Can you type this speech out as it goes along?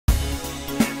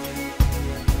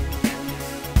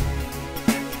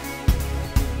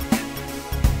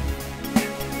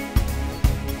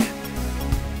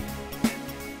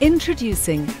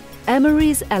Introducing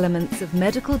Emery's Elements of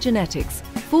Medical Genetics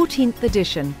 14th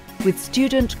edition with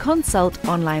Student Consult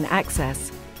online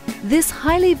access. This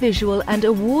highly visual and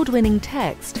award-winning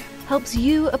text helps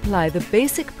you apply the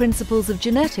basic principles of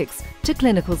genetics to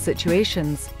clinical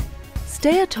situations.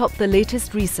 Stay atop the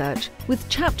latest research with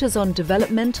chapters on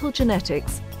developmental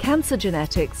genetics, cancer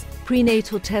genetics,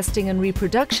 prenatal testing and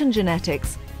reproduction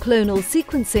genetics, clonal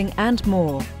sequencing and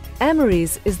more.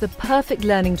 Emery's is the perfect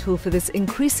learning tool for this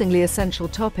increasingly essential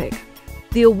topic.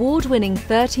 The award-winning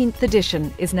 13th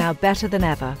edition is now better than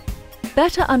ever.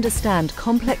 Better understand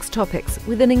complex topics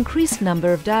with an increased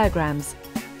number of diagrams.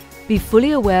 Be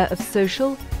fully aware of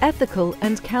social, ethical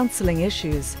and counselling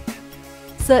issues.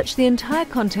 Search the entire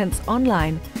contents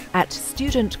online at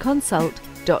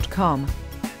studentconsult.com.